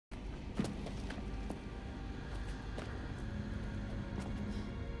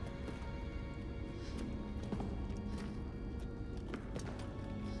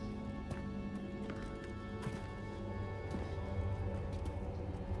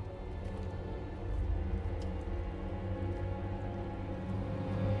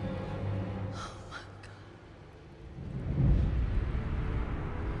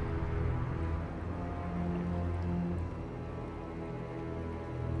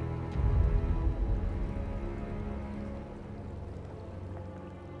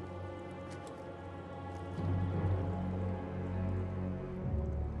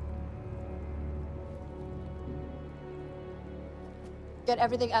get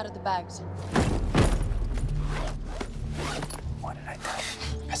everything out of the bags. What did I tell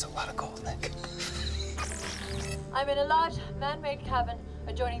you? That's a lot of gold, Nick. I'm in a large man-made cabin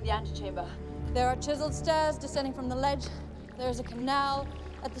adjoining the antechamber. There are chiseled stairs descending from the ledge. There's a canal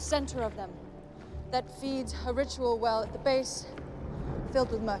at the center of them that feeds a ritual well at the base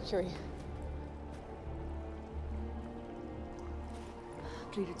filled with mercury.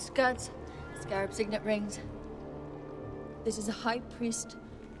 Pleated skirts, scarab signet rings. This is a high priest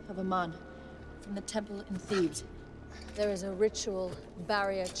of Ahmanet from the temple in Thebes. There is a ritual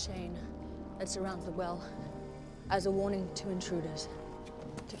barrier chain that surrounds the well as a warning to intruders,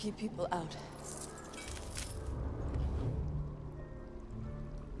 to keep people out.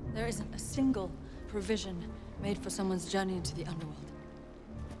 There isn't a single provision made for someone's journey into the underworld.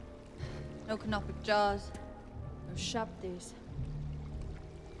 No canopic jars, no shabdis.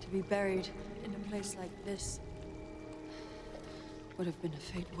 To be buried in a place like this would have been a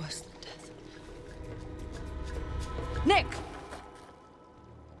fate worse than death. Nick!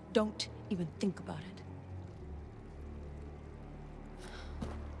 Don't even think about it.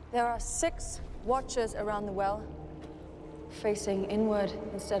 There are 6 watchers around the well, facing inward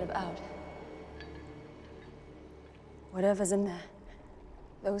instead of out. Whatever's in there,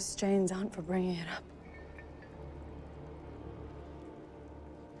 those chains aren't for bringing it up.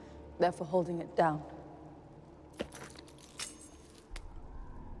 They're for holding it down.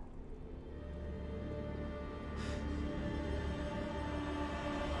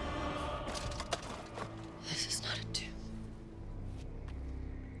 This is not a tomb.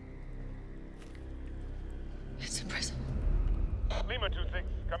 It's a prison. Lima 2-6,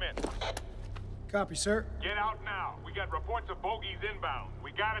 come in. Copy, sir. Get out now. We got reports of bogeys inbound.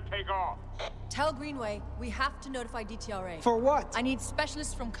 We gotta take off. Tell Greenway we have to notify DTRA. For what? I need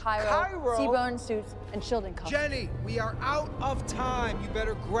specialists from Cairo, Cairo? Seaburn suits, and shielding cuffs. Jenny, we are out of time. You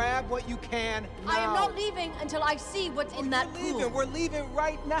better grab what you can now. I am not leaving until I see what's in that pool. Leaving. We're leaving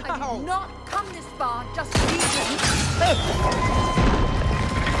right now. I did not come this far just to leave.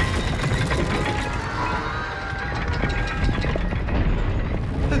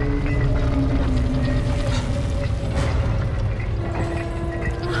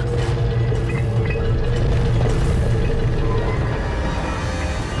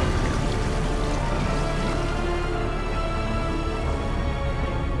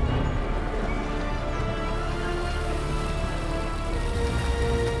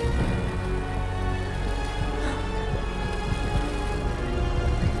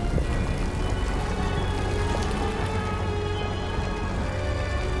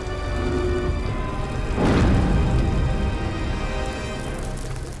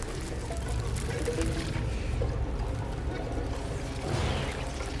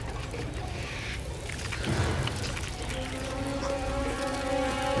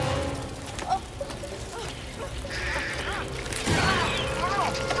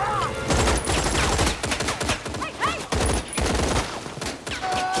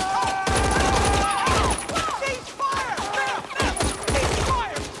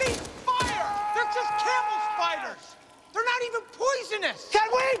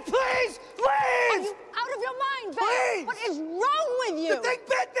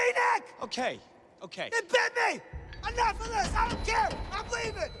 Okay. It bit me! Enough of this! I don't care! I'm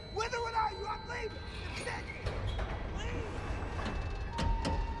leaving! With or without you, I'm leaving! It bit me!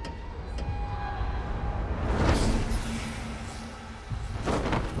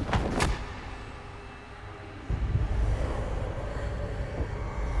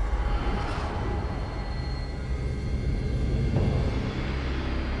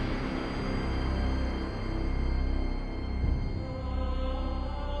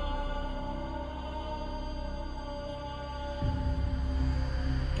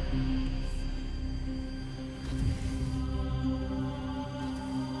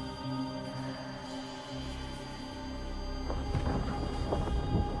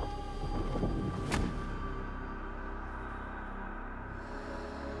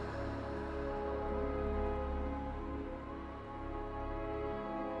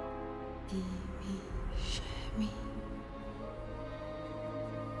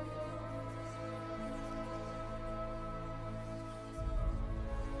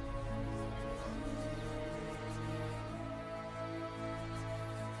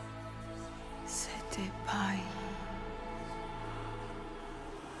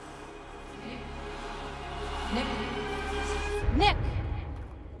 Nick!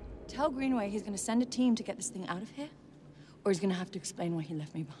 Tell Greenway he's gonna send a team to get this thing out of here, or he's gonna have to explain why he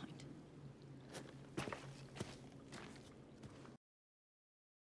left me behind.